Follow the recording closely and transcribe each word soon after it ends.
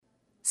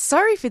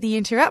Sorry for the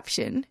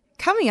interruption.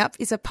 Coming up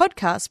is a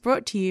podcast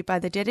brought to you by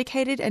the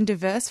dedicated and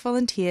diverse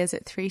volunteers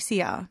at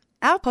 3CR.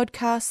 Our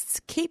podcasts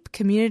keep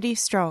community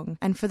strong,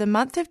 and for the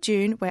month of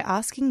June, we're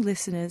asking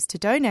listeners to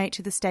donate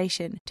to the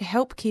station to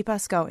help keep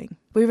us going.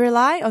 We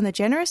rely on the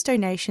generous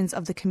donations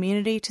of the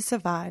community to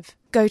survive.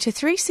 Go to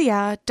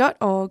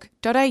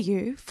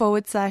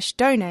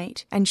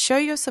 3cr.org.au/donate and show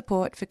your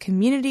support for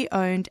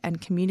community-owned and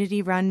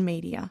community-run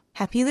media.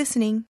 Happy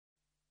listening.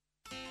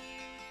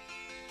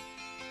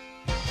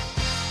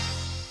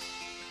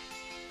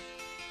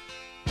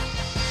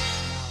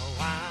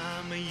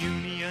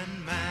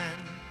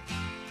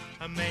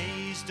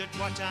 Amazed at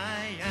what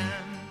I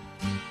am.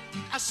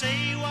 I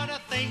say what I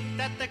think,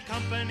 that the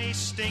company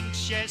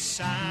stinks. Yes,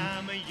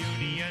 I'm a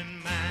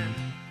union man.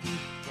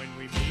 When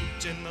we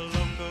meet in the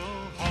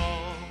local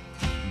hall,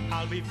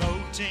 I'll be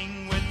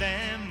voting with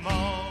them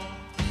all.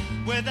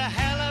 With a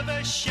hell of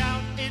a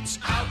shout, it's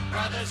out,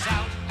 brothers,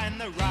 out, and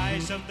the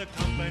rise of the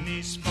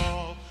company's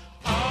fall.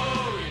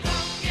 Oh, you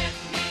don't get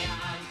me,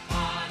 I'm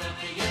part of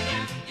the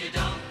union. You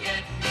don't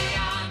get me,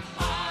 I'm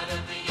part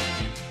of the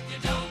union. You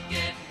don't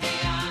get me,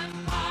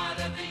 I'm part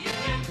of the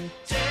union.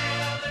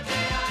 Till the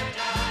day I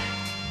die.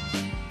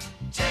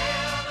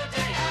 Till the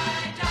day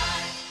I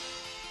die.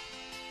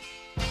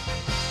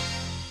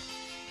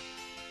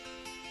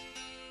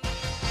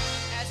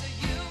 As a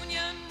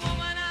union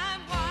woman,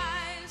 I'm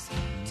wise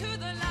to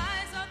the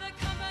lies of the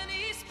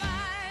company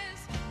spies.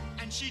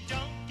 And she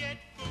don't get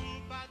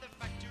fooled by the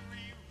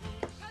factory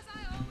rules. 'Cause I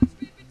always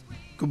read between.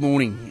 Good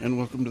morning and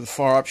welcome to the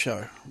Fire Up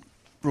Show,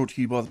 brought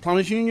to you by the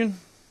Plumbers Union.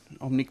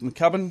 I'm Nick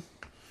McCubbin.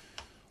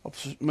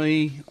 Opposite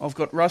me, I've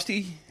got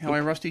Rusty. How are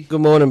you, Rusty?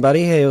 Good morning,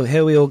 buddy. How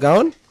are we all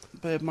going?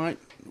 Bad, mate.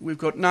 We've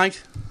got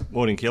Nate.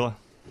 Morning, Killer.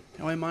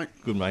 How are you, mate?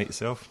 Good, mate.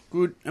 Yourself?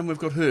 Good. And we've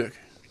got Herc.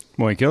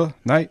 Morning, Killer.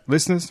 Nate,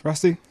 listeners,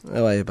 Rusty.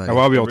 How are you, buddy? How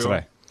are we all Everyone.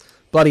 today?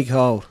 Bloody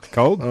cold.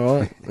 Cold?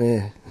 All right,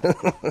 yeah.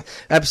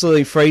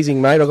 Absolutely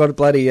freezing, mate. I've got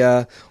bloody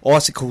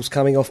icicles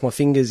coming off my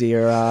fingers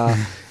here.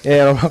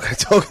 Yeah, I'm not going to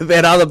talk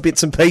about other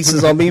bits and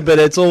pieces on me, but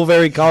it's all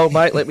very cold,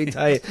 mate, let me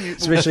tell you,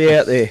 especially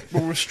out there.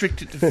 We'll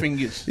restrict it to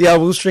fingers. Yeah,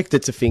 we'll restrict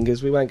it to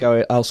fingers. We won't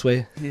go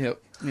elsewhere. Yeah.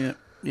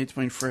 It's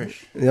been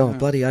fresh. Yeah,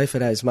 bloody oath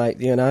it has, mate,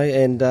 you know.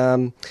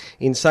 And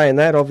in saying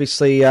that,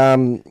 obviously,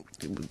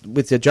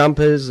 with your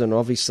jumpers and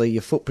obviously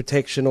your foot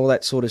protection, all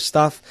that sort of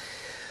stuff,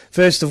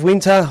 first of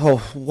winter,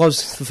 or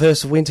was the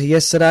first of winter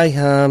yesterday,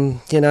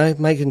 you know,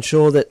 making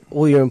sure that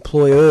all your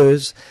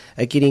employers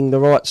are getting the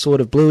right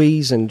sort of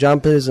blueies and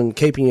jumpers and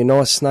keeping you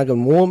nice, snug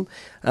and warm.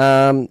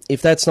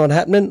 If that's not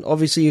happening,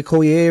 obviously you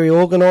call your area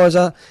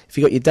organiser. If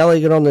you got your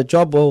delegate on the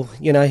job, well,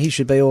 you know, he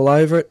should be all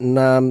over it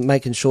and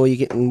making sure you're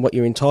getting what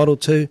you're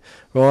entitled to,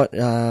 right?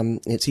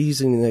 It's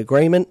using an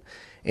agreement,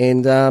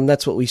 and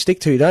that's what we stick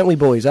to, don't we,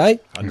 boys, eh?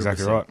 100%.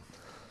 Exactly right.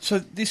 So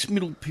this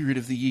middle period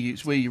of the year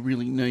is where you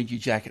really need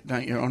your jacket,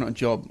 don't you, on a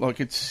job? Like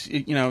it's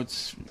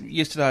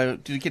yesterday,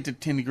 did it get to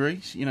 10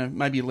 degrees? You know,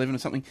 maybe 11 or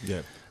something?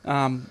 Yeah.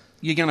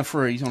 You're going to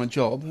freeze on a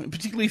job,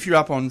 particularly if you're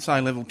up on, say,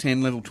 level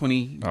 10, level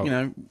 20, Oh. you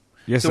know,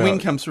 Yes, the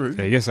wind comes through.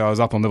 Yeah, yes, I was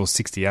up on level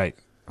 68.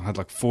 I had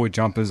like 4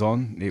 jumpers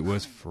on. It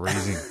was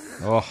freezing.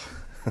 Oh,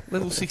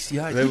 Level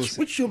 68. Level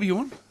Which job are you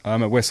on?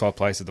 I'm at Westside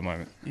Place at the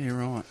moment. Yeah,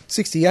 right.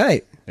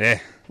 68. Yeah.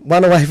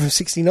 One away from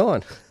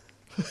 69.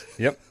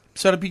 Yep.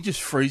 So it'd be just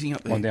freezing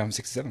up there. One down from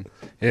 67.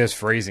 Yeah, it was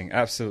freezing.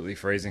 Absolutely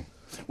freezing.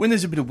 When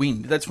there's a bit of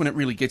wind, that's when it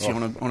really gets you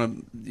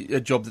on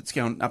a job that's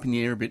going up in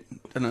the air a bit,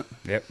 doesn't it?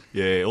 Yep.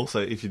 Yeah. Also,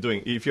 if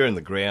you're in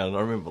the ground,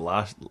 I remember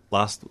last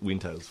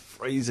winter it was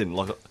freezing.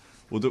 Like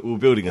we were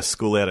building a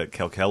school out at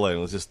Calcalo, and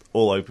it was just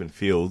all open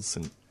fields,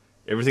 and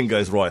everything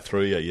goes right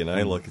through you. You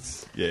know, like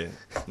it's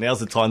Now's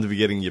the time to be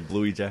getting your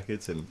bluey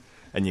jackets and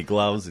your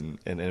gloves and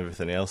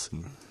everything else.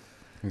 And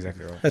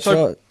Exactly right. That's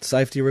So- right.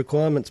 Safety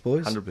requirements,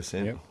 boys.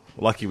 100%. Yep.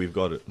 Lucky we've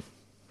got it.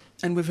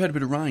 And we've had a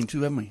bit of rain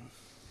too, haven't we?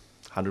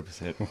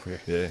 100%. Oh, yeah.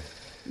 Yeah.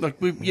 Like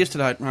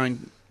yesterday it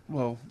rained,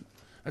 well,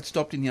 it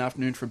stopped in the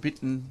afternoon for a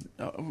bit, and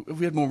if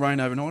we had more rain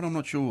overnight, I'm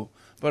not sure.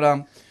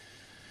 But,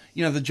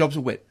 you know, the jobs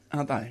are wet,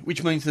 aren't they?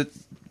 Which means that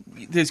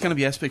there's going to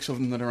be aspects of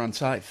them that are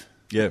unsafe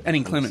Yeah. and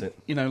inclement, 100%.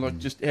 you know, like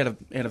just out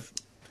of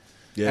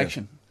Yeah.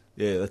 action.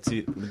 Yeah, that's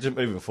it. Just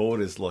moving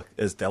forward is like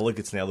as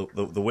delegates now,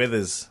 the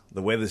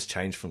weather's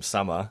changed from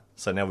summer,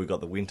 so now we've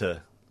got the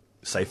winter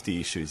safety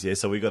issues. Yeah,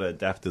 so we've got to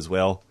adapt as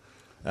well.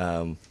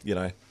 You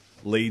know,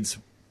 leads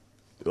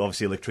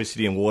obviously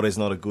electricity and water is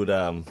not a good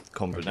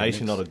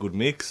combination, not a good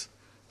mix.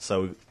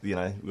 So you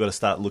know we've got to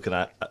start looking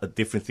at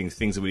different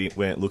things that we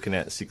weren't looking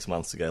at 6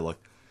 months ago, like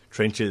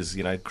trenches.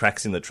 You know,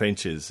 cracks in the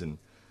trenches and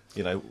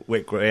you know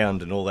wet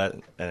ground and all that.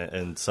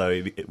 And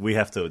so we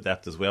have to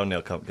adapt as well now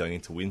going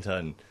into winter.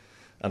 And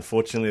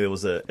unfortunately, there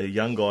was a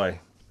young guy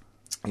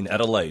in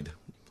Adelaide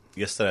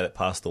yesterday that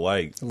passed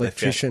away.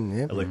 Electrician,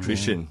 yeah.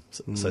 Electrician.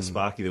 So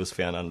Sparky was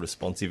found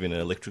unresponsive in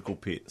an electrical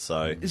pit.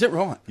 So Is that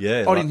right?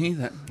 Yeah, I like- didn't hear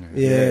that.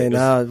 Yeah,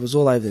 no, it was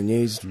all over the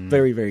news.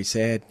 Very, very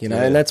sad, you know.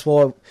 And that's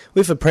why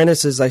with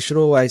apprentices, they should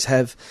always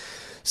have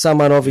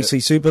someone obviously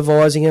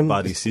supervising them,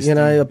 Buddy you system,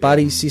 know, a yeah.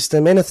 buddy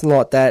system, anything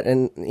like that.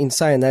 And in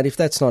saying that, if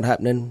that's not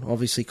happening,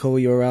 obviously call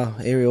your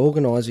area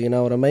organiser, you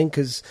know what I mean?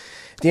 Because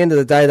at the end of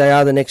the day, they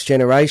are the next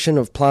generation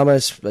of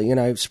plumbers, you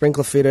know,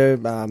 sprinkler fitter,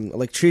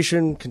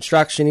 electrician,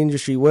 construction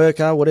industry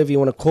worker, whatever you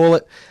want to call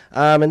it.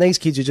 And these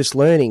kids are just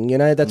learning, you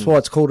know. That's why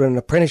it's called an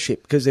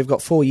apprenticeship, because they've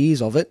got 4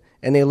 years of it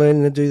and they're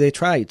learning to do their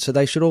trade. So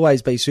they should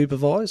always be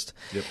supervised.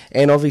 Yep.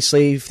 And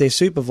obviously, if they're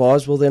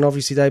supervised, well, then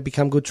obviously they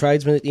become good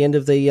tradesmen at the end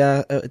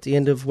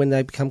of when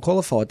they become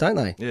qualified, don't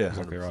they? Yeah,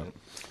 Exactly right.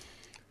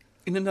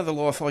 In another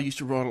life, I used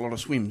to ride a lot of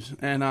swims,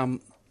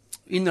 and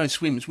in those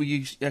swims, I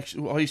used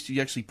to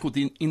actually put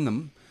in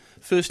them.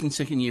 First and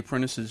second year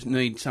apprentices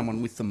need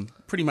someone with them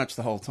pretty much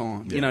the whole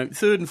time. Yeah. You know,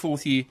 third and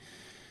fourth year,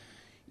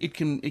 it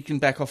can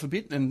back off a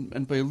bit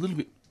and be a little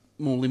bit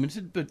more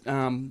limited. But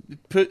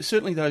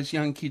certainly those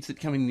young kids that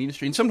come in the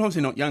industry, and sometimes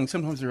they're not young,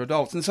 sometimes they're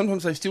adults, and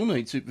sometimes they still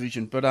need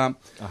supervision. But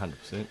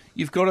 100%.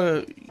 you've got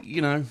to,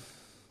 you know,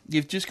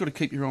 you've just got to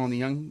keep your eye on the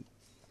young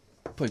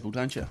people,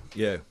 don't you?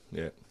 Yeah.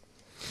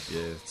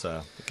 It's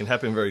it can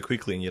happen very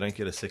quickly, and you don't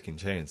get a second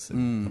chance.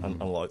 And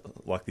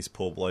unlike this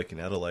poor bloke in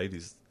Adelaide,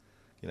 his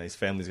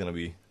family's going to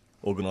be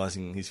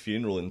organising his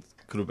funeral, and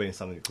could have been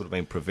something that could have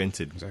been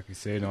prevented. Exactly,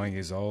 39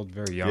 years old,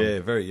 very young. Yeah,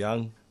 very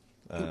young.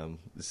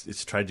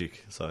 It's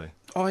tragic. So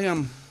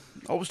I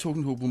was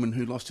talking to a woman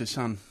who lost her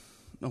son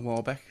a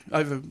while back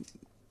over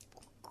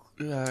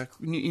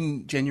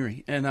in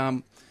January,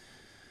 and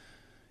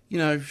you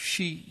know,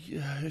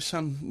 her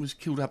son was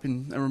killed up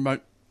in a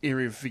remote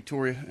area of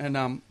Victoria, and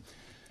I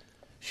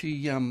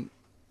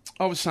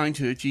was saying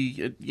to her,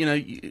 gee, you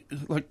know,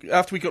 like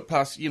after we got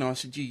past, you know, I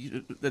said,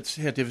 gee, that's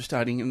how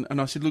devastating,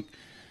 and I said, look,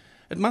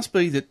 it must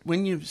be that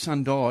when your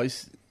son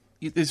dies,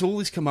 there's all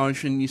this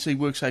commotion, you see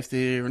WorkSafe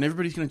there, and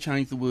everybody's going to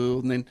change the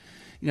world, and then,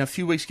 you know, a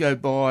few weeks go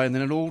by, and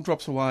then it all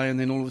drops away, and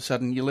then all of a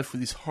sudden you're left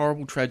with this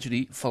horrible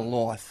tragedy for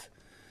life.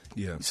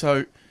 yeah,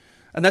 So,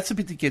 and that's the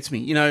bit that gets me,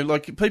 you know,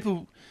 like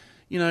people,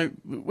 you know,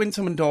 when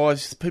someone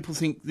dies, people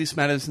think this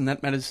matters and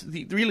that matters.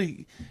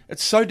 Really,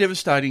 it's so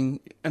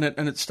devastating, and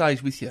it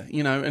stays with you,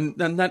 you know, and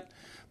that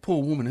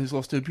poor woman has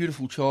lost her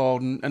beautiful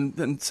child,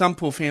 and some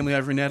poor family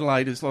over in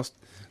Adelaide has lost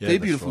Yeah, their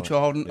that's beautiful right.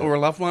 child Yeah. or a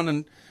loved one,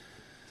 and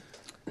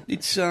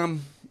it's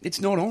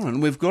not on,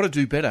 and we've got to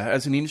do better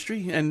as an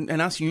industry, and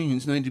us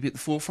unions need to be at the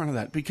forefront of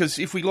that, because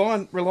if we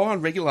rely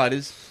on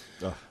regulators,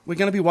 Oh. we're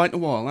going to be waiting a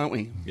while, aren't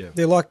we? yeah.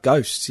 They're like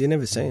ghosts. You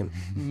never see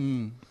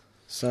them.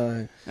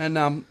 So,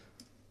 And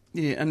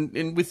yeah,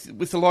 and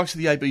with the likes of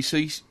the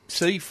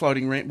ABCC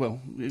floating around, well,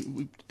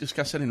 we'll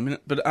discuss that in a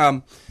minute, but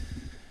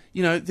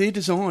you know, they're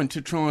designed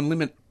to try and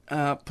limit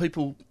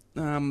people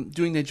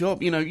doing their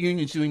job, you know,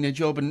 unions doing their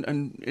job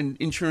and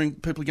ensuring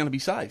people are going to be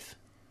safe.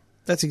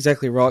 that's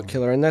exactly right,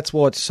 Killer, and that's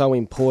why it's so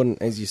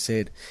important, as you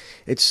said.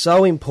 It's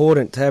so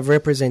important to have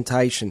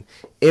representation.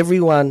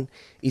 Everyone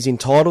is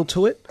entitled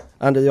to it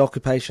under the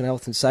Occupational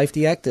Health and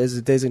Safety Act as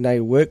a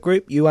designated work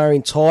group. You are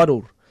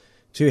entitled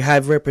to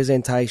have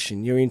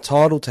representation. You're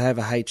entitled to have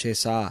a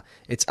HSR.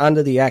 It's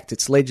under the Act.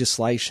 It's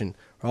legislation,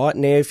 right?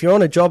 Now, if you're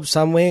on a job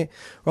somewhere,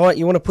 right,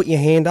 you want to put your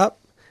hand up.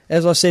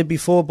 As I said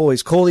before,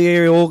 boys, call the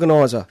area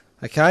organiser,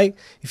 okay?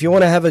 If you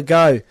want to have a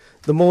go,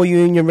 the more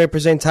union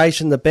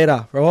representation, the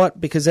better, right?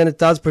 Because then it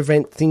does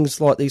prevent things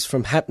like this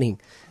from happening.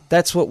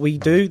 That's what we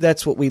do.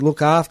 That's what we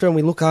look after, and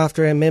we look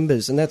after our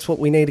members, and that's what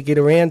we need to get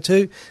around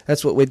to.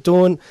 That's what we're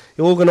doing.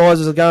 The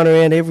organisers are going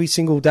around every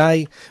single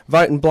day,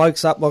 voting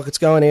blokes up like it's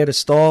going out of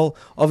style.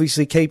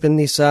 Obviously, keeping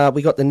this.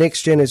 We got the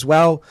Next Gen as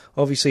well.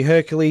 Obviously,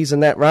 Hercules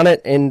and that run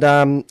it, and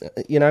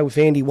you know, with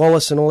Andy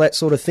Wallace and all that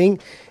sort of thing.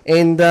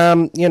 And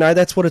you know,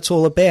 that's what it's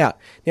all about.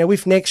 Now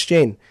with Next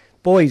Gen.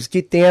 Boys,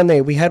 get down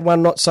there. We had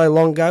one not so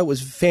long ago. It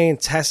was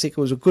fantastic. It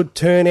was a good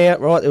turnout,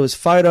 right? There was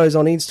photos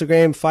on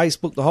Instagram,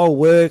 Facebook, the whole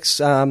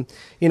works.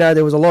 You know,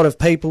 there was a lot of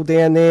people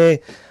down there.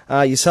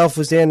 Yourself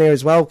was down there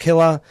as well,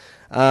 Killer.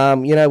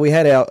 You know, we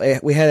had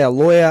our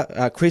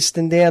lawyer,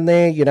 Kristen, down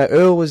there. You know,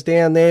 Earl was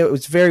down there. It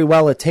was very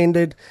well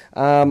attended.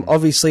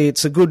 Obviously,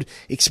 it's a good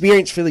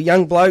experience for the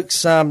young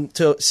blokes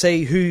to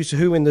see who's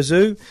who in the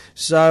zoo.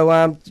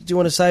 So, do you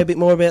want to say a bit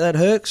more about that,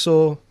 Hercs,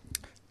 or...?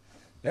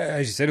 Yeah,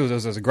 as you said, it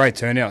was a great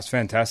turnout. It's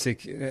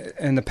fantastic,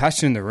 and the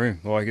passion in the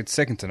room, like it's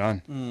second to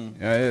none. You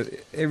know,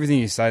 everything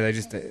you say,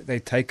 they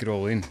take it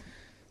all in.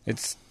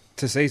 It's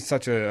to see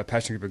such a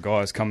passionate group of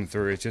guys coming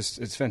through.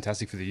 It's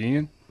fantastic for the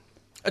union.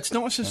 It's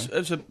nice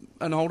as an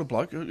older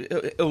bloke,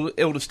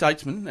 elder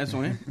statesman, as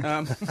I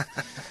am,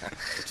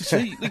 to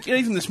see, like,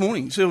 even this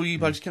morning, see all you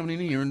blokes coming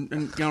in here and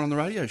going on the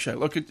radio show.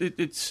 Like,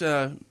 it's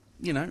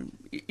you know,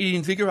 it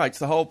invigorates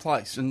the whole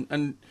place,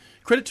 and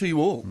credit to you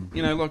all.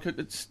 You know, like,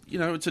 it's, you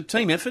know, it's a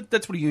team effort.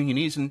 That's what a union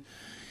is, and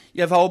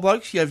you have old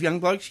blokes, you have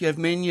young blokes, you have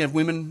men, you have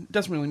women. It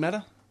doesn't really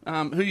matter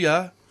who you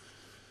are.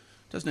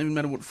 Doesn't even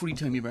matter what footy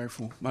team you barrack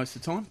for most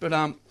of the time. But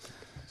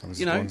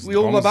you know, we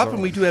all love up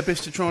and we do our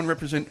best to try and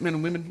represent men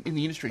and women in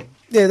the industry.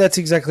 Yeah, that's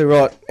exactly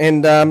right.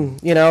 And,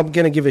 you know, I'm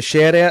going to give a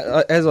shout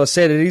out. As I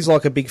said, it is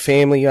like a big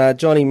family.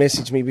 Johnny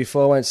messaged me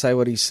before. I won't say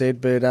what he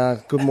said, but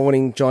good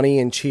morning, Johnny,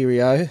 and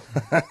cheerio.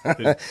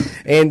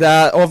 And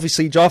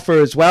obviously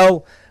Joffa as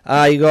well.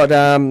 You got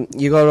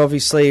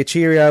obviously a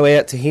cheerio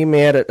out to him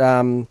out at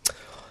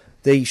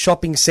the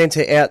shopping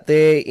centre out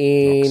there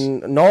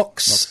in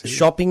Knox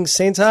Shopping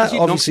Centre. Is it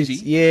Obviously, Knox,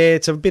 is it? yeah,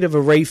 it's a bit of a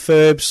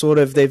refurb, sort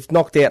of. They've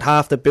knocked out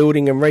half the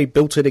building and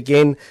rebuilt it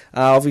again.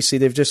 Obviously,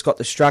 they've just got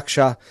the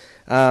structure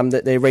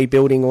that they're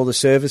rebuilding, all the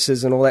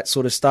services and all that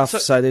sort of stuff.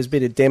 So there's a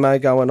bit of demo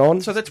going on.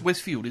 So that's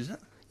Westfield, is it?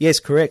 Yes,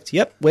 correct.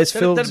 Yep,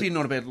 Westfield. That'd be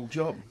not a bad little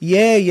job.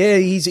 Yeah,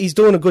 he's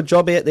doing a good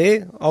job out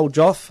there, old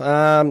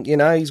Joff. You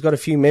know, he's got a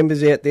few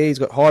members out there. He's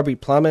got Highbury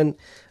Plumbing,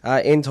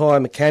 Entire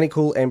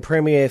Mechanical, and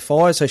Premier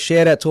Fire. So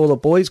shout out to all the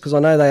boys because I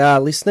know they are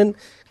listening.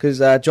 Because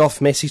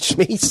Joff messaged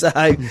me, so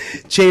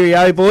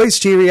cheerio, boys,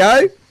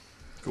 cheerio.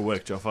 Good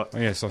work, Joffa. Oh,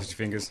 yeah, sausage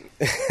fingers.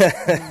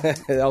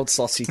 Old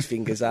sausage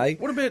fingers, eh?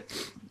 What about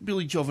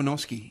Billy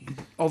Jovanovski?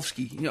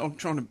 Ovsky. You know, I'm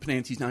trying to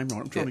pronounce his name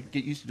right. I'm trying to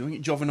get used to doing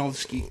it.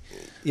 Jovanovski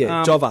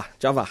Yeah,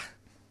 Java.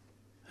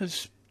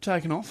 has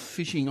taken off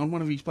fishing on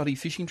one of his bloody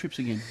fishing trips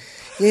again.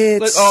 Yeah,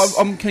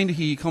 I'm keen to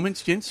hear your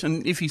comments, gents,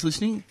 and if he's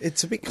listening.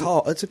 It's a bit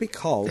cold. It's a bit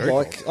cold. Very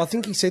Like cold. I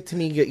think he said to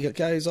me, he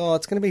goes, "Oh,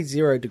 it's going to be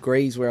 0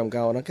 degrees where I'm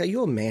going." I go,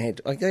 "You're mad."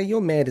 I go,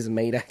 "You're mad as a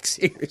meat axe,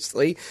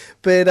 seriously."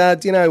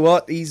 But do you know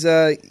what? He's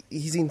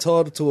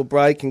entitled to a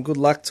break, and good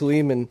luck to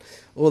him, and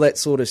all that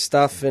sort of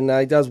stuff. And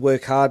he does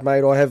work hard,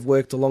 mate. I have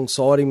worked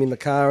alongside him in the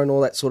car and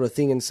all that sort of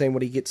thing, and seen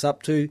what he gets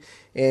up to.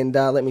 And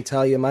let me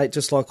tell you, mate,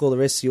 just like all the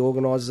rest of the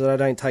organisers, they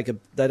don't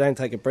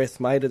take a breath,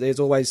 mate. There's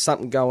always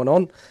something going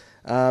on.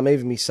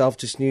 Even myself,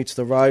 just new to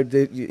the road,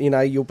 you know,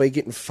 you'll be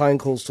getting phone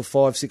calls till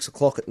 5, 6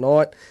 o'clock at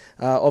night.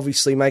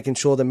 Obviously, making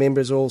sure the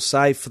members are all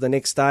safe for the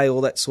next day, all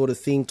that sort of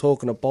thing.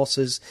 Talking to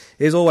bosses,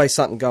 there's always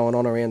something going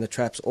on around the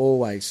traps.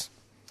 Always.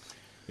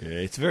 Yeah,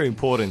 it's very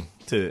important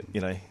to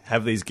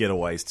have these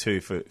getaways too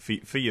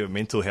for your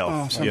mental health.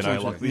 Oh, Like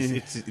sometimes,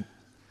 this,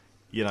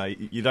 yeah.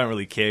 you don't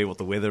really care what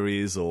the weather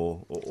is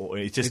or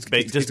it's just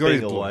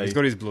being away. He's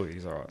got his blue.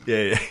 He's all right.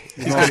 Yeah.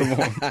 He's nice and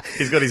warm.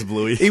 He's got his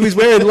bluey. He was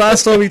wearing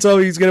last time. He told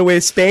me he was going to wear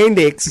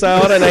spandex, so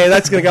I don't know how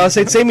that's going to go. I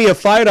said, "Send me a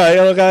photo." And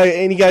I go,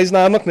 and he goes,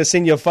 "No, I'm not going to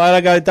send you a photo."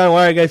 I go, "Don't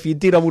worry." I go, "If you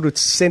did, I would have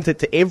sent it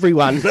to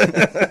everyone."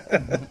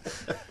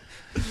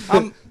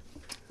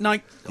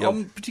 Nate, Yep.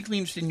 I'm particularly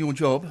interested in your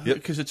job Yep.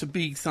 because it's a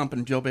big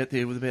thumping job out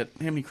there with about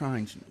how many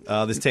cranes?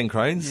 There's 10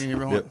 cranes. Yeah,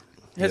 right. Yep.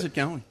 How's Yep. it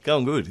going?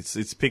 Going good.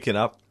 It's picking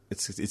up.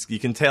 It's you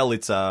can tell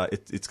it's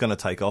going to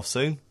take off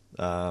soon.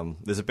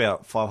 There's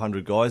about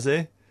 500 guys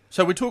there.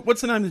 So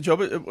what's the name of the job?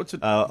 What's it?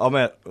 I'm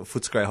at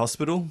Footscray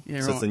Hospital.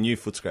 Yeah, so right. it's a new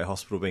Footscray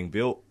Hospital being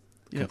built.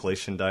 Yep.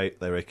 Completion date,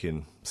 they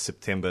reckon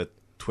September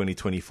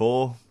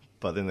 2024.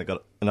 But then they've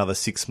got another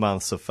 6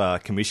 months of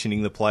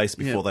commissioning the place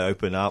before Yep. they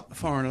open up,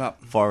 Firing it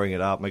up. firing it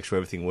up, make sure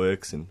everything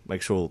works, and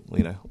make sure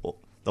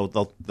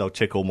they'll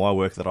check all my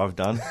work that I've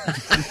done.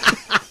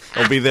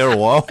 I'll be there a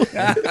while.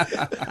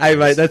 Hey,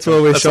 mate, that's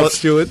why we're shop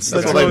stewards.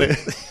 That's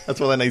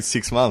why they need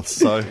 6 months.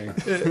 So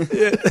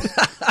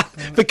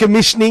For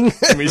commissioning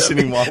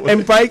commissioning my work,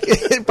 and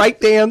breakdowns.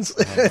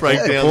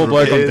 breakdowns, Poor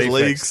bloke on repairs, defects.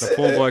 leaks. The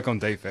poor bloke on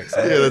defects.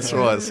 Yeah, that's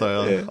right.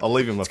 So I'll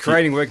leave him a few,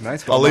 Creating work,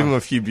 mate. I'll leave him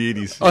a few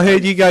beauties. I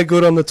heard you go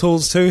good on the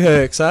tools too,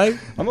 Herx, eh?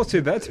 I'm not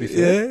too bad, to be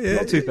fair.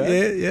 Not too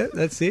bad. Yeah,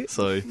 that's it.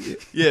 So,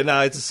 yeah,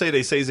 no, it's a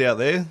CDC's out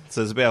there.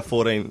 So there's about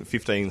 14,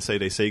 15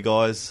 CDC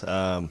guys.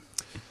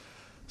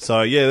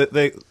 So, yeah,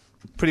 they're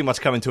pretty much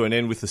coming to an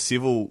end with the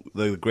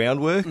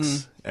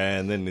groundworks.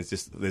 And then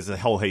there's a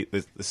whole heap.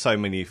 There's so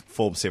many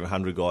Form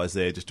 700 guys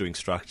there just doing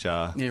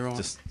structure. Yeah, right.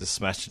 Just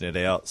smashing it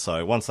out.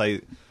 So once they...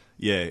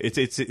 Yeah,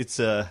 it's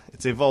an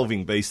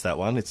evolving beast, that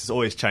one. It's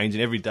always changing.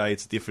 Every day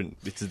it's a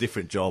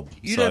different job.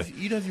 You'd So-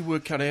 have your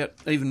work cut out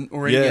even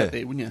already out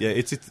there, wouldn't you? Yeah,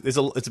 it's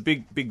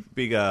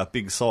a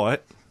big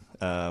site.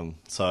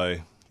 So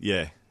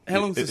yeah. How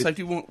long's the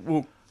safety walk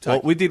Well,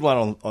 take? we did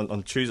one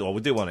on Tuesday. Well,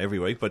 we did one every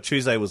week, but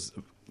Tuesday was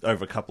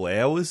over a couple of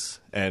hours,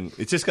 and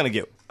it's just going to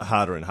get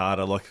harder and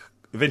harder. Like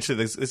eventually,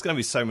 there's going to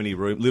be so many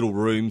little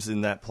rooms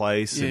in that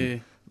place. Yeah.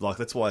 And, like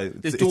that's why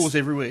There's doors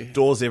everywhere.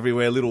 Doors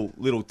everywhere,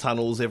 little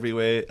tunnels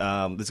everywhere.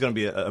 There's going to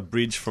be a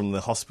bridge from the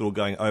hospital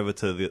going over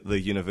to the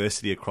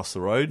university across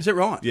the road. Is that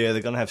right? Yeah,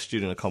 they're going to have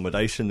student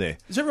accommodation there.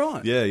 Is that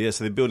right? Yeah.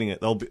 So they're building it.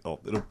 It'll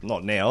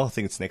not now. I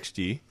think it's next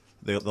year.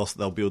 They'll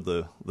build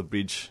the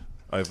bridge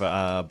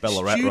over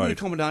Ballarat Student Road.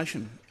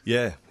 accommodation.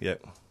 Yeah.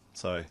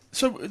 So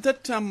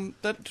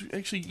that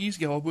actually years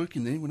ago I worked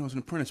in there when I was an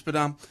apprentice, but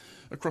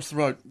across the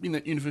road in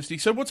that university.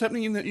 So what's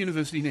happening in that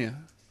university now?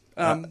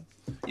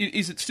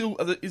 Is it still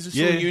a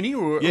uni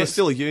or yeah,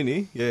 still a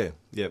uni. Yeah.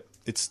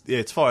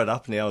 It's fired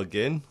up now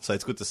again. So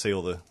it's good to see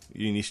all the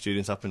uni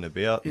students up and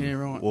about, and Yeah,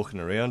 right. walking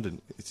around,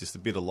 and it's just a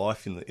bit of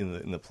life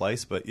in the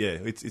place. But yeah,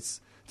 it's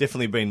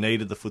definitely been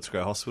needed. The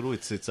Footscray Hospital.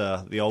 It's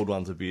the old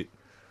one's a bit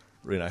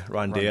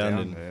run down.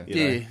 And, yeah. you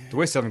know, Yeah. The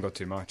West haven't got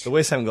too much. the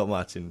West haven't got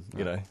much, and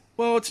you know,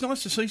 Well, it's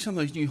nice to see some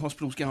of these new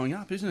hospitals going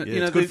up, isn't it?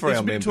 Yeah, it's good for there's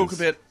our a bit of talk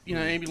members. about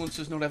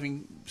ambulances not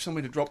having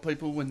somewhere to drop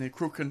people when they're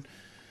crook, and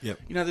Yep.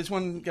 there's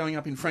one going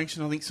up in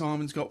Frankston. I think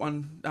Simon's got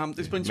one.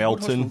 There's been some Melton.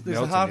 good hospitals. There's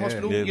Melton, the Heart yeah.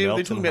 Hospital. Yeah, they're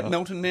Melton talking about Heart.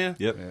 Melton now,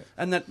 Yep. Yeah.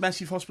 and that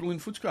massive hospital in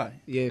Footscray.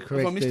 Yeah, Have I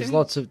correct. missed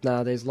There's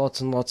any? there's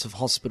lots and lots of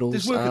hospitals.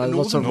 There's work at the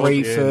lots of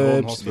Northern Hospital. Yeah,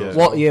 Northern refurbs. Hospital as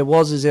What? well. Yeah,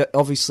 was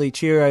obviously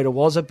Cheerator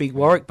was a big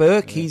Warwick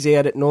Burke. He's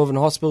out at Northern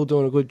Hospital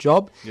doing a good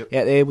job Yep.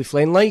 out there with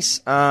Lendlease.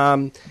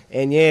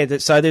 And yeah,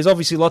 so there's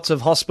obviously lots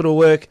of hospital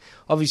work.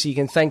 Obviously, you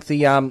can thank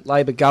the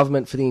Labor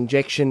government for the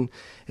injection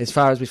as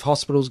far as with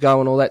hospitals go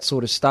and all that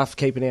sort of stuff,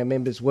 keeping our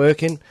members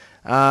working.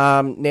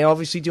 Now,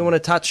 obviously, do you want to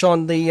touch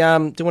on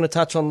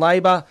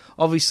Labor?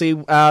 Obviously,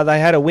 they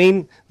had a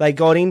win. They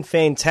got in,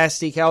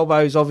 fantastic.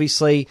 Elbows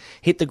obviously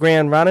hit the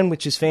ground running,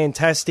 which is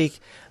fantastic.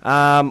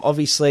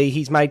 Obviously,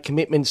 he's made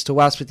commitments to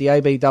us with the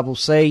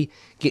ABCC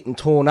getting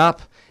torn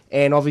up,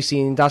 and obviously,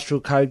 the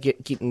industrial code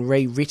getting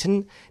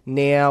rewritten.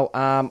 Now,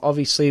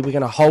 obviously, we're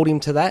going to hold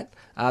him to that.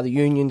 The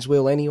unions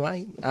will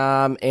anyway.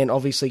 And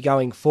obviously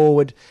going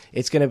forward,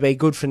 it's going to be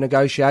good for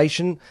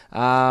negotiation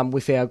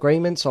with our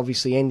agreements,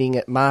 obviously ending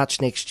at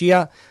March next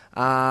year.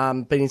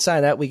 But in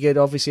saying that, we get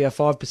obviously a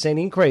 5%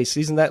 increase.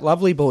 Isn't that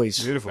lovely,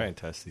 boys? Beautiful.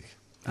 fantastic.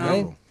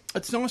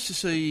 It's nice to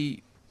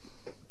see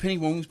Penny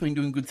Wong's been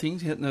doing good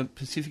things out in the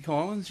Pacific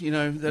Islands.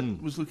 That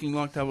was looking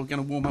like they were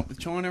going to warm up with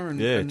China.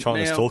 And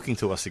China's now, talking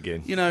to us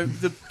again.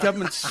 The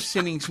government's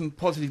sending some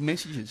positive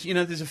messages.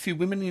 There's a few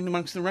women in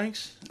amongst the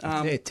ranks.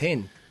 Yeah,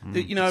 10.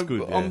 It's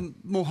good, yeah. I'm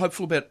more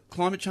hopeful about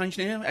climate change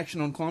now,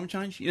 action on climate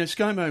change.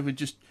 ScoMo would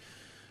just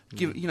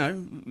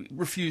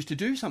refuse to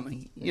do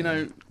something.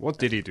 What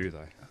did he do,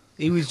 though?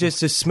 He was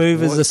just as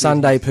smooth as the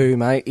Sunday poo,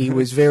 mate. He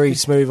was very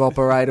smooth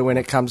operator when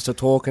it comes to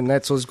talking.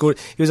 That's what's good.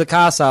 He was a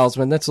car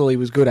salesman. That's all he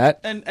was good at.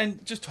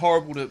 and just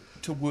horrible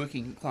to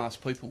working class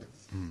people.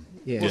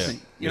 Yeah.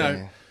 Wasn't he?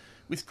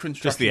 With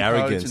construction Just the codes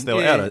arrogance. and- They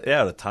were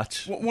out of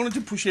touch. Wanted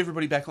to push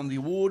everybody back on the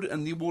award,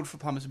 and the award for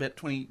plumbers about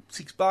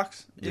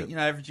 $26. Yep.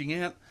 Averaging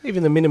out.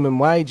 Even the minimum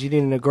wage, he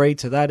didn't agree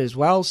to that as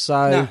well.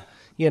 So,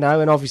 No.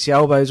 and obviously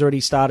Elbo's already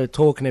started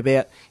talking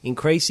about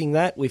increasing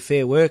that with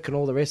Fair Work and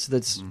all the rest of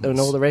the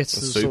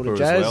sort Super of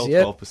jazz. as well.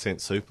 Yep. 12%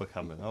 super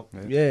coming up.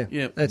 Yeah,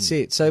 Yep. that's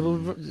it.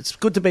 So it's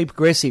good to be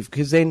progressive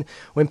because then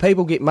when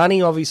people get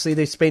money, obviously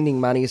they're spending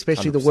money,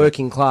 especially the 100%.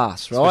 working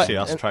class, right? Especially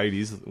us And-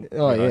 tradies.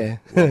 Oh,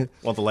 yeah.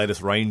 Want the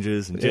latest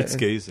Rangers and jet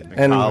skis and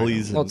and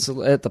Harleys. And lots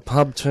at the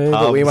pub too,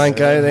 but we Pubs, won't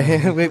go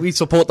there. We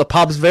support the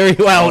pubs very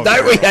well,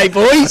 don't we, hey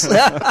boys?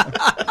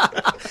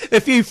 A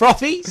few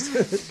frothies.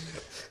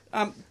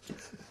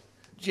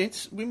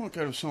 Gents, we might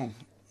go to a song.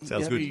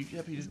 Sounds You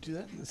happy to do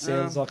that?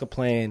 Sounds like a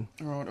plan.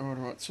 All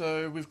right.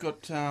 So we've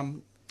got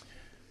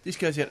this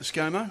goes out to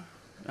ScoMo.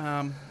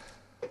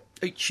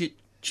 Eat shit,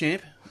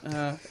 champ.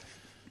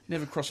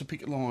 Never cross a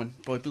picket line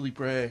by Billy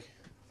Bragg.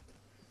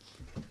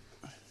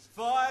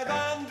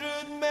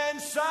 500 men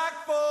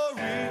sacked for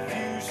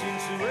refusing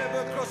to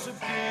ever cross a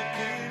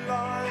picket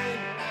line.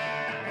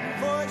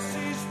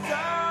 Voices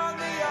down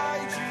the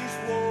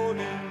ages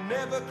warning,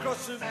 never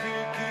cross a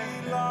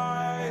picket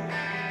line.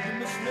 You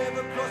must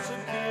never cross a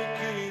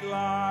picket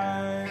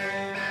line.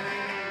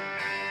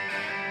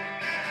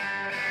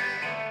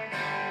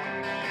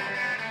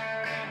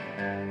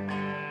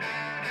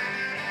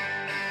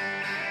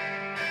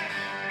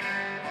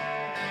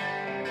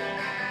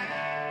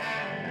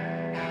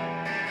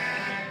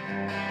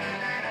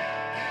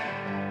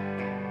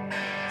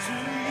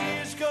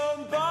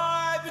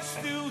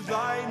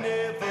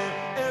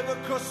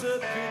 Cross a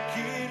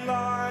picket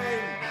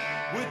line.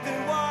 With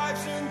their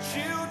wives and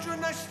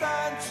children they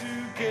stand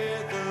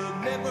together.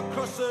 Never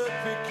cross a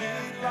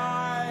picket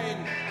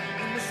line.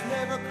 You must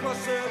never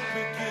cross a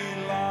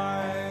picket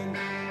line.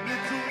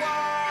 Look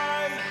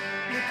away,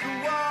 look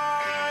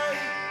away,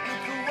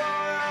 look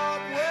away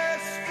out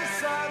west to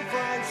San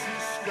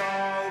Francisco.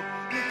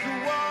 Look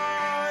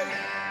away,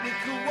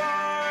 look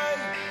away,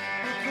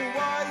 look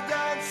away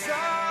down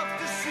south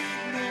to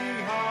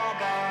Sydney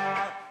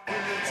Harbour.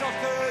 When the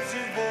dockers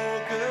have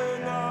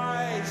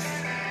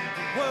organised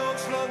the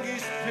world's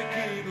longest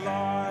picket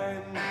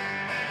line.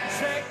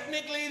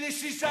 Technically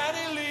this is an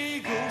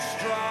illegal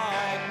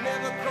strike,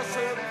 never cross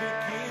a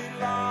picket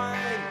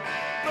line.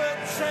 But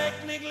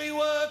technically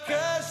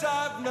workers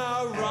have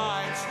no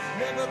rights,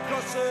 never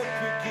cross a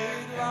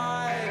picket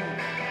line.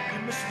 You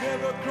must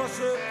never cross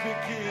a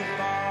picket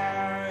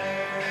line.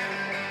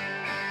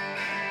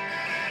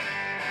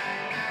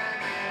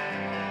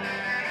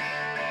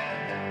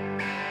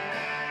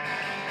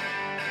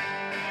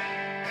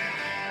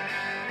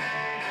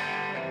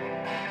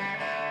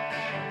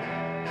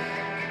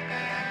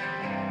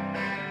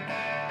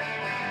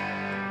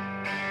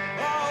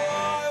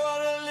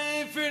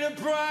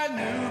 Brand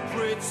new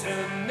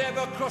Britain,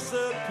 never cross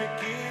a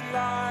picket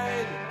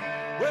line.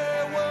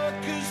 Where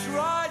workers'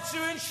 rights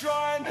are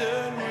enshrined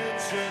and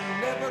written,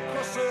 never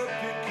cross a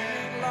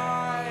picket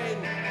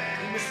line.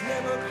 You must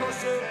never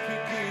cross a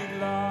picket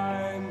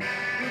line.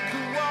 Look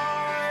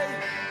away,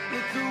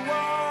 look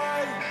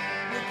away,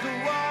 look away.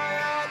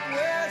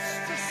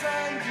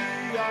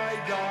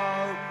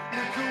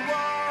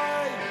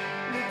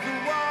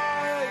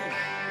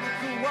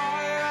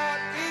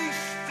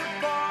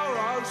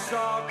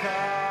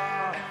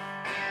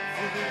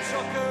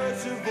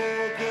 Dockers have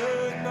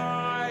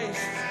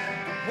organised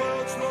the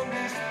world's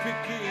longest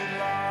picket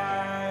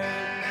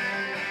line.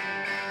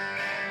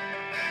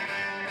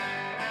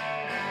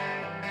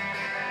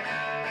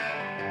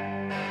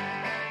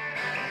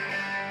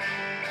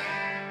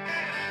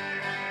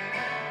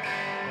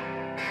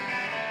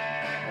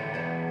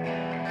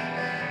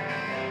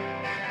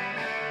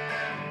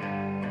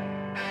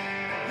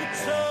 The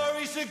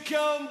Tories are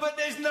gone, but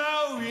there's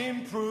no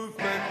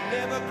improvement.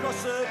 Never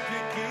cross a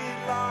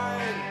picket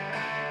line.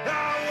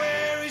 Now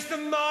where is the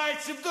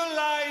might of the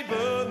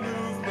Labour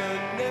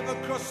movement? Never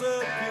cross a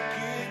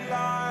picket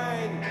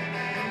line.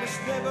 You must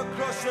never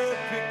cross a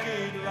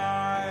picket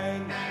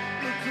line.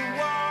 Look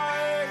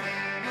away,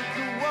 look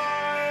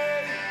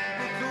away,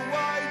 look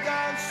away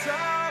down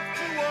south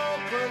to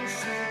Auckland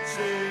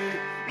City.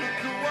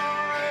 Look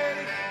away,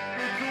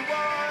 look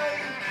away,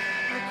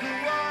 look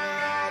away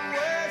out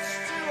west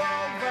to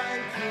old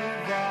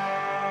Vancouver.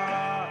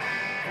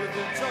 With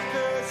the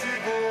Dockers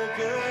who've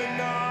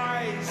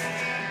organised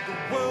the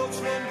world's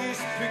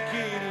longest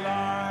picket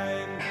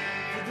line.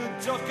 For the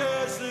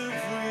Dockers have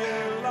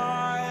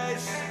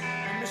realised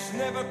you must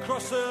never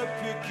cross a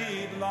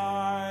picket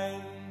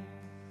line.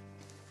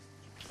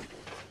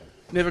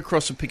 Never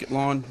Cross a Picket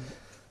Line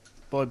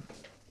by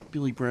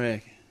Billy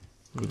Bragg.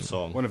 Good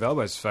song. One of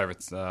Albo's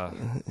favourite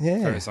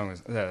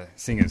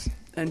singers.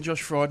 And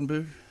Josh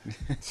Frydenberg.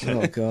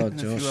 Oh, God,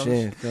 Josh. others.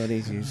 Yeah, God,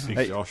 he's Big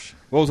Hey, Josh.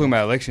 Well, we're talking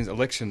about elections,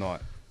 election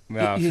night.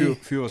 Yeah. A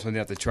few of us went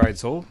out to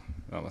Trades Hall.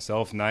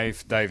 Myself,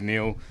 Nave, Dave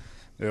Neal,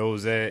 Earl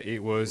was there.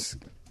 It was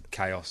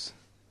chaos.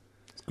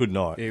 Good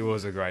night. It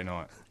was a great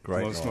night.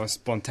 Great It was night. the most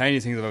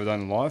spontaneous things I've ever done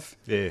in life.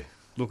 Yeah.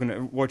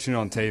 Watching it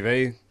on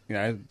TV, you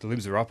know, the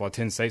Libs are up by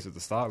 10 seats at the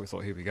start. We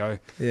thought, here we go.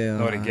 Yeah.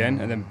 Not again.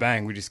 And then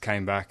bang, we just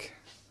came back.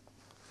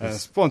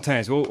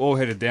 Spontaneous. We all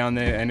headed down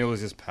there and it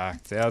was just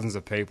packed. Thousands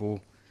of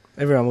people.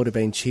 Everyone would have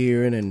been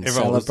cheering and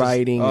Everyone was just-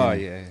 celebrating. Oh, and-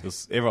 yeah.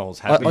 Everyone was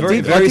happy. I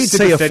did see a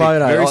sympathetic-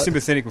 photo. Very I-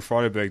 sympathetic when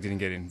Freiburg didn't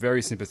get in.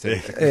 Very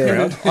sympathetic.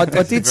 Yeah, I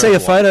did Very see a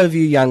white. photo of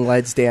you young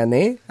lads down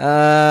there.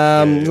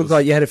 it Looked was-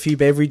 like you had a few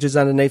beverages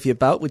underneath your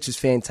belt, which is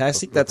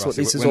fantastic. That's what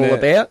this is all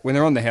about. When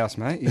they're on the house,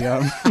 mate.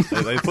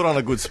 They put on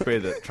a good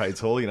spread at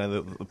Trades Hall. You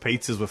know, the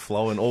pizzas were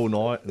flowing all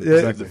night.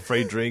 Yeah. The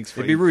free drinks.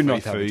 It'd be rude free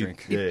not to have a food.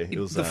 drink. Yeah, it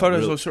was. The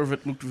photos really- I saw of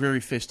it looked very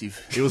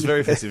festive. It was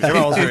very festive.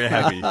 Everyone was very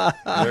happy.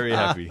 Very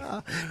happy.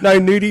 No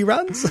nudie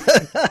runs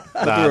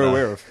That we were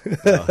aware of.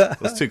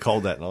 It was too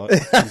cold that night.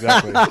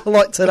 Exactly.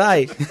 like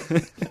today.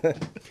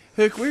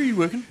 Herc, where are you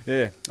working?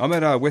 Yeah. I'm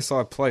at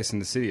Westside Place in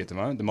the city at the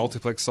moment, the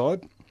multiplex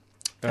side.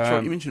 That's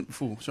right, you mentioned it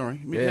before.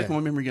 Sorry. yeah. How's my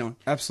memory going?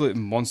 Absolute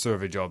monster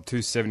of a job. 2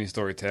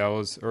 70-story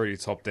towers, already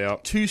topped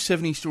out. 2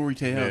 70-story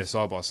towers. Yeah,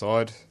 side by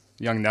side.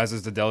 Young Naz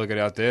is the delegate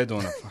out there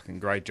doing a fucking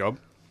great job.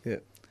 Yeah.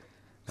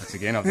 Once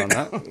again, I've done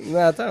that.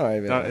 No, don't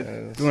worry about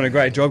it. Doing a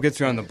great job, gets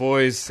around the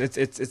boys. It's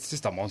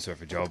just a monster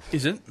of a job.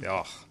 Is it?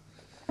 Oh.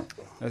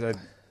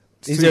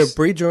 Is there a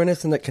bridge or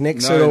anything that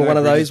connects it, or one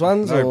of bridges, those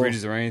ones? No or?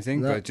 bridges or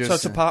anything, No. but just So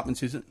it's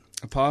apartments, is it?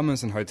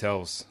 apartments and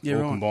hotels Yeah,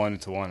 all right. combined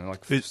into one.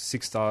 Like It-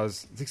 6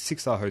 stars, I think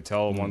 6-star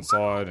hotel on one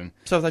side, and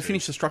So have they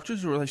finished the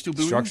structures or are they still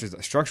building?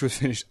 structure was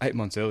finished 8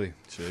 months early.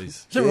 Jeez.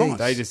 Is that right?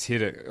 They just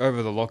hit it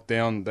over the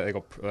lockdown. They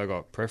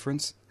got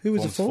preference. Who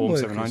was the form Form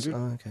workers? 700.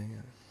 Oh, okay,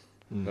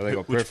 yeah. So they got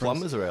Which preference.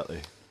 plumbers are out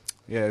there?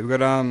 Yeah, we've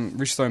got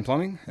Richstone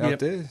Plumbing out Yep,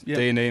 there, yep.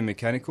 D&E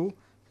Mechanical,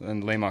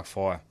 and Lemark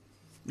Fire.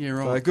 Yeah,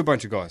 So a right. good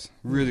bunch of guys.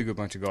 Really good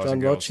bunch of guys John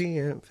and girls. Rocci,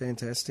 yeah,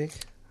 fantastic.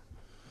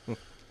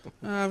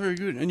 Very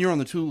good. And you're on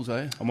the tools,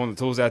 eh? I'm on the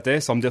tools out there,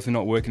 so I'm definitely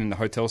not working in the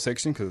hotel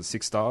section because it's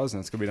 6 stars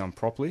and it's going to be done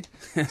properly.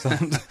 So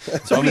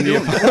I'm in the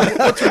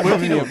What's the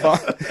work you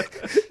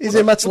doing? Is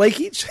there much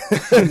leakage?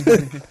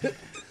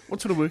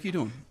 What sort of work are you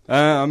doing?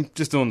 I'm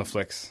just doing the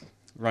flex,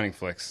 running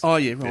flex. Oh,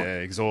 yeah, right. Yeah,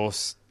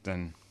 exhaust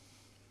and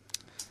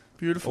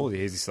Beautiful. all the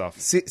easy stuff.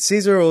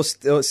 Scissor or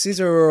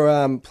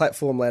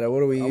platform ladder?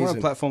 What are we I'm on a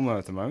using? platform load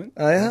at the moment.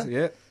 Oh, yeah?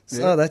 Yeah.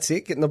 Oh, that's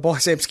it. Getting the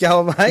biceps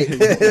going, mate.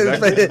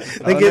 Exactly.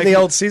 Then getting the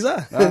old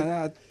scissor.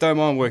 No, don't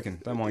mind working.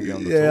 Don't mind getting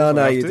on the tools. Yeah, I if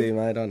know have you to. do,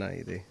 mate. I know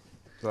you do.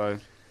 So,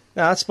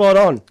 No, spot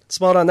on.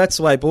 Spot on. That's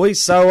the way,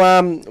 boys.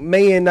 So,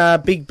 me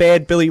and big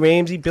bad Billy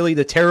Ramsey, Billy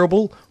the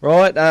Terrible,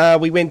 right?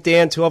 We went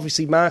down to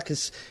obviously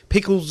Marcus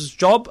Pickles'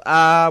 job,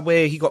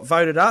 where he got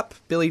voted up.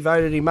 Billy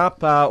voted him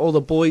up. All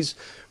the boys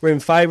were in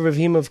favour of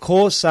him, of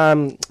course.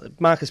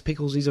 Marcus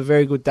Pickles is a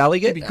very good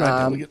delegate. He'd be a great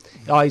delegate.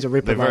 Oh, he's a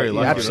ripper, They're very mate.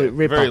 lucky. Absolute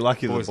ripper. Very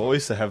lucky the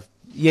boys to have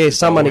Yeah,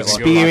 someone Like a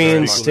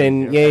experienced like a-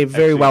 and yeah,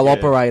 very well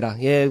absolutely, yeah. operator.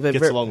 Yeah, gets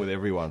very- along with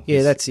everyone. Yeah,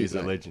 He's- that's it, He's a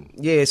mate. legend.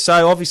 Yeah,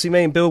 so obviously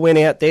me and Bill went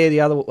out there the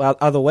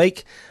other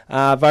week,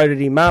 voted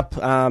him up.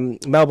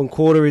 Melbourne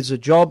Quarter is a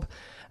job.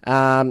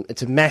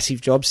 It's a massive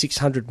job,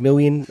 600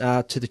 million,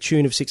 to the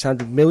tune of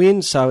 600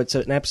 million. So it's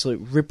an absolute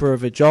ripper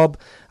of a job.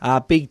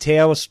 Big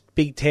towers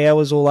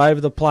all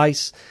over the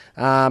place.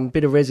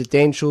 Bit of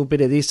residential,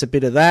 bit of this, a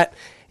bit of that.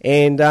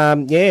 And,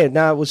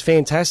 it was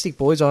fantastic,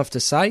 boys, I have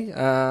to say.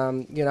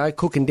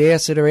 Cook and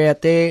Dowsett are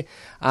out there.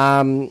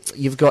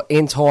 You've got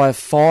Entire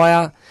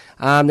Fire.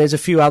 There's a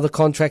few other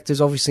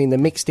contractors obviously in the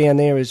mix down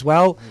there as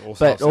well. All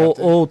But staff's out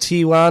there. all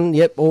Tier 1,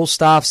 yep, all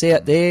staff's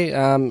out there.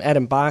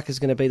 Adam Barker's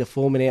going to be the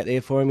foreman out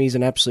there for him. He's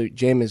an absolute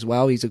gem as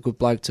well. He's a good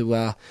bloke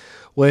to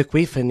work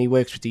with, and he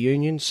works with the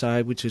union,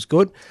 so which is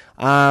good.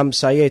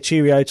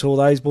 Cheerio to all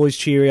those boys.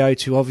 Cheerio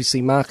to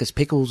obviously Marcus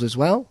Pickles as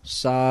well.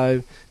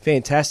 So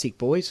fantastic,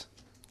 boys.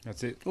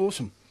 That's it.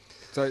 Awesome.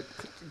 So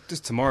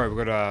just tomorrow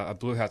we've got a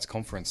Blue Hats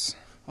conference.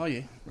 Oh,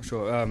 yeah. Not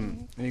sure.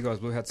 Any guys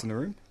Blue Hats in the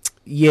room?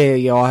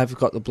 Yeah, I have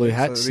got the blue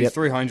hats. So there's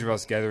 300 of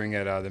us gathering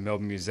at the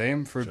Melbourne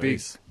Museum for a big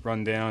Jeez.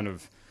 rundown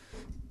of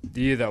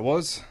the year that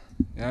was,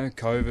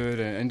 COVID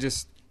and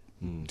just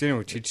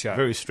general chit chat.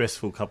 Very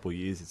stressful couple of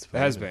years. It It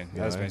has been.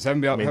 So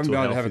haven't been able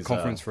to have a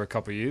conference for a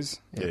couple of years.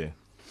 Yeah.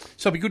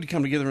 So it'd be good to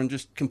come together and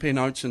just compare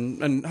notes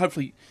and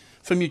hopefully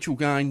for mutual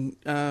gain,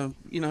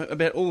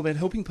 about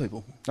helping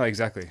people. Oh,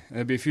 exactly.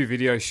 There'll be a few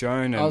videos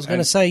shown. I was going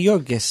to say, you're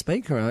a guest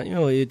speaker, aren't you?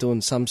 Or you're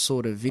doing some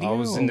sort of video? I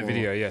was in the or-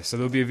 video, yeah. So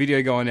there'll be a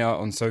video going out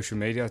on social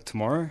media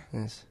tomorrow.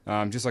 Yes.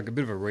 Just like a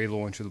bit of a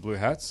relaunch of the Blue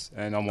Hats,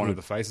 and I'm one of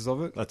the faces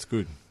of it. That's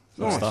good.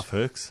 Nice. Stuff,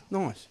 Hercs.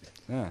 Nice.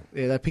 Yeah,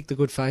 Yeah, they picked a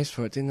good face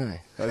for it, didn't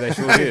they? they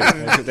sure did.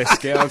 They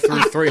scoured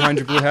through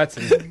 300 Blue Hats.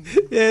 And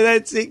Yeah,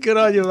 that's it. Good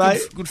on you,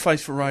 mate. Good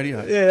face for radio.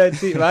 Yeah,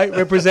 that's it, mate.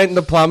 Representing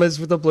the plumbers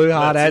with the blue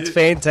hard That's hats. it.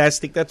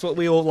 Fantastic. That's what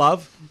we all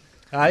love.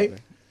 Hey?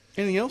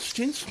 Anything else,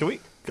 gents? I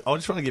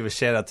just want to give a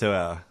shout out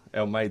to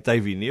our mate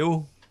Davey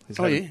Neal.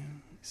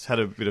 He's had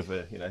a bit of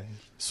a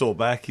sore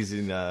back.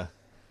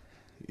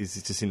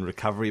 He's just in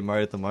recovery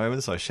mode at the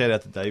moment. So shout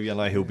out to Davey. I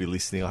know he'll be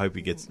listening. I hope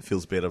he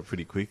feels better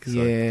pretty quick. So.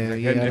 Yeah,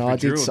 He had an no, I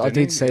did. epidural, I didn't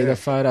did he? see Yeah. the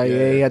photo. Yeah.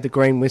 Yeah. He had the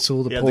green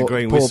whistle. He The had poor, the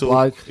green poor whistle.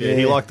 bloke. Yeah,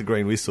 he liked the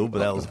green whistle, but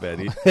that was about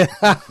it.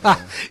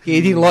 Yeah,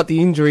 he didn't like the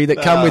injury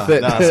that come with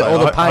it, so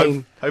or the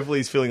pain. Hopefully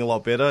he's feeling a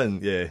lot better,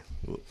 and yeah.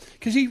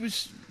 Because he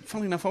was,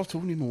 funnily enough, I was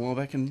talking to him a while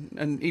back,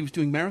 and he was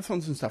doing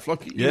marathons and stuff.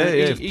 Like, He's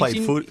he's in pretty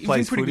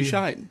footy. good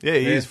shape. Yeah, he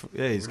Yeah. is.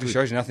 Yeah, he's it good.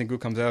 shows you nothing good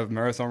comes out of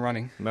marathon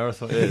running.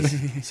 Marathon. Yeah,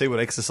 see what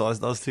exercise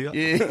does to you.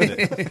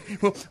 Yeah.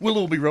 Well, we'll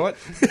all be right.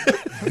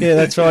 Yeah,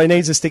 that's right. He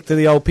needs to stick to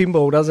the old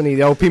pinball, doesn't he?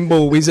 The old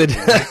pinball wizard.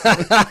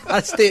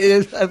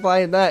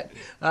 Playing that,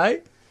 eh?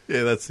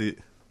 Yeah, that's it.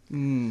 All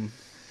And-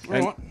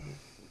 right.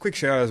 Quick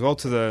shout out as well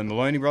to the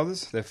Maloney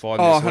brothers. They're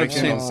fighting Oh, this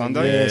weekend 100%. on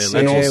Sunday. yes,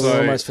 and yeah, we also,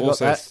 almost forgot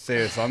that.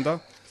 Theo Thunder.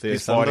 Theo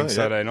He's Thunder, fighting yeah.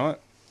 Saturday night.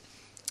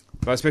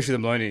 But especially the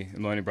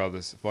Maloney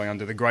brothers fighting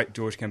under the great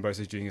George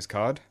Cambosis Jr.'s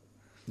card.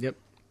 Yep.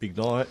 Big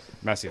night.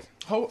 Massive.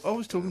 I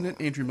was talking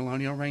to Andrew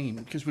Maloney. I rang him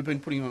because we've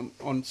been putting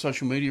on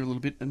social media a little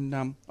bit, and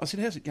I said,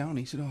 "How's it going?"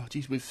 He said, "Oh,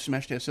 geez, we've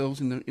smashed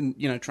ourselves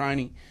in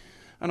training."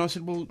 And I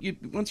said, "Well,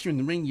 once you're in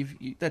the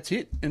ring, that's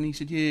it." And he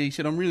said, "Yeah." He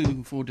said, "I'm really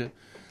looking forward to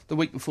the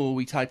week before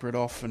we taper it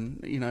off, and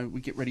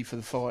we get ready for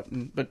the fight."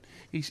 But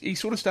he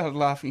sort of started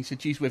laughing. He said,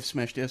 "Geez, we've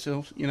smashed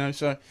ourselves." It's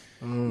The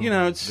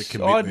I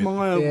commitment.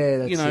 admire Yeah,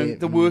 that's it.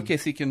 the work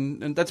ethic,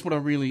 and that's what I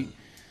really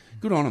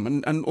good on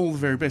them, and all the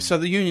very best. So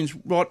the union's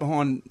right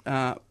behind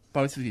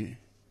both of you.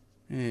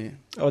 Yeah.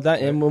 Oh,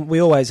 that, and we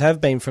always have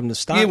been from the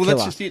start. Yeah, well, that's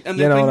Killer. just it. And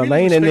you they've know been what really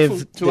I mean? And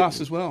respectful to us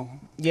as well.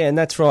 Yeah, and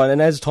that's right.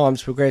 And as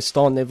time's progressed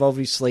on, they've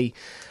obviously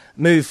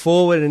moved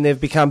forward and they've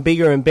become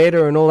bigger and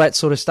better and all that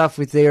sort of stuff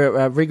with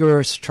their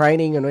rigorous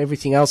training and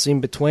everything else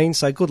in between.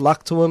 So good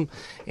luck to them.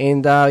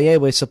 And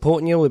we're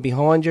supporting you, we're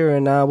behind you,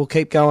 and we'll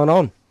keep going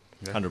on.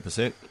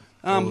 100%.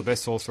 All the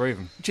best to all three of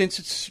them. Gents,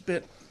 it's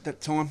about that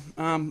time.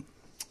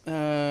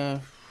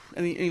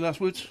 Any last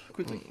words,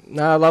 quickly?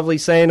 No, lovely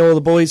seeing all the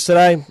boys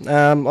today.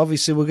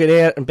 Obviously, we'll get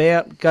out and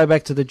about, go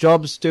back to the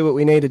jobs, do what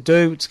we need to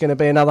do. It's going to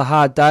be another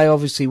hard day,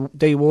 obviously,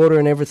 de-water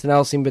and everything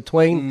else in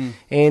between.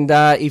 And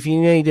if you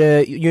need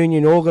a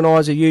union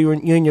organiser,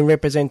 union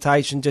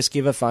representation, just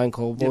give a phone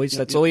call, boys.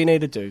 That's all you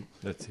need to do.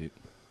 That's it.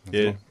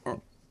 Yeah. All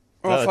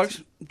right, No,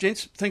 folks.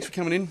 Gents, thanks for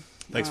coming in.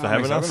 Thanks for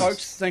having us.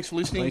 Folks, thanks for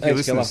listening. Thank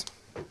you, Thanks, listeners.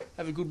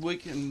 Have a good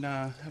week and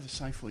have a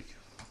safe week.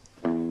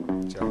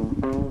 Ciao.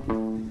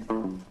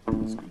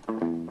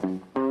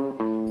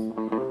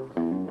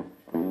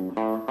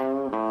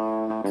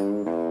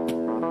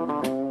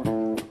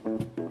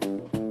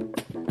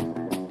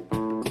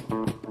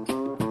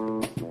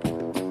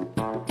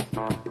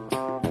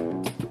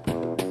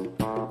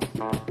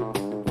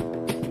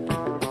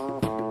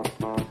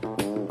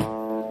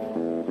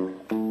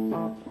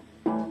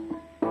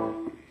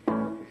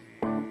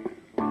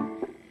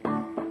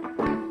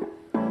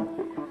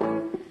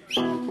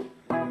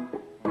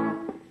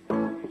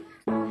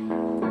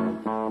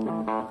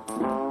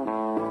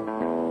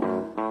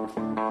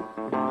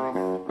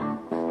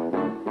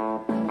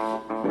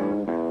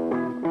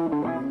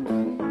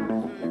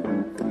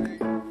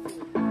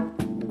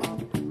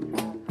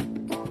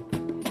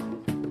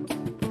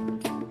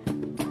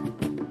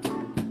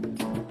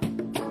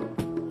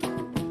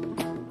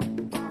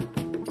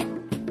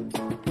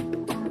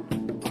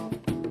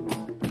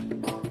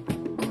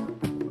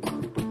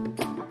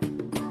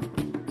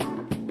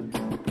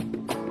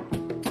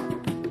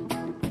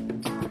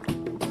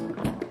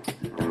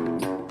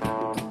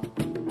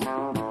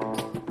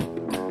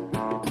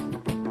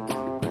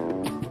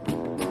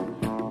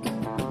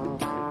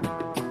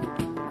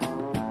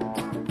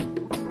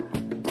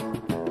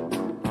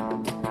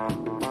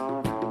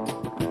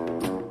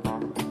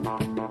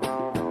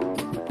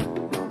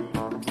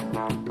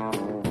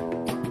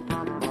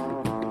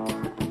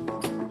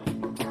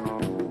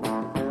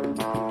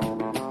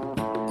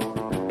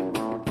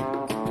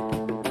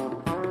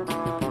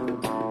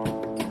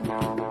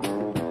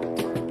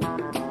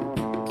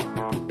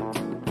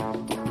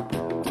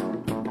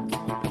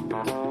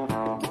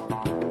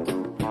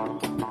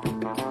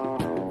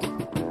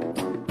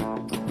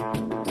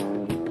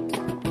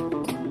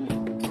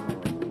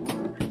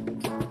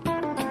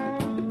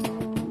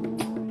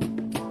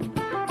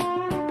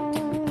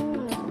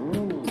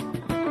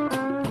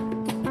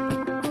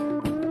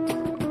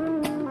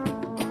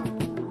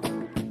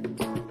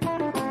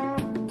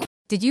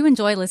 Did you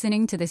enjoy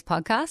listening to this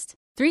podcast?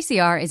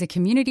 3CR is a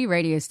community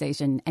radio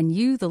station, and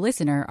you, the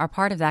listener, are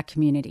part of that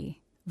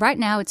community. Right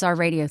now, it's our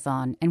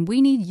radiothon, and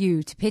we need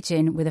you to pitch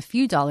in with a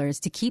few dollars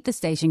to keep the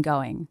station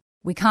going.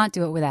 We can't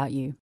do it without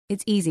you.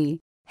 It's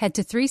easy. Head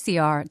to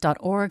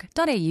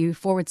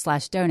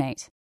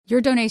 3cr.org.au/donate.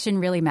 Your donation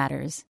really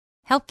matters.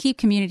 Help keep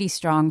community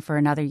strong for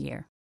another year.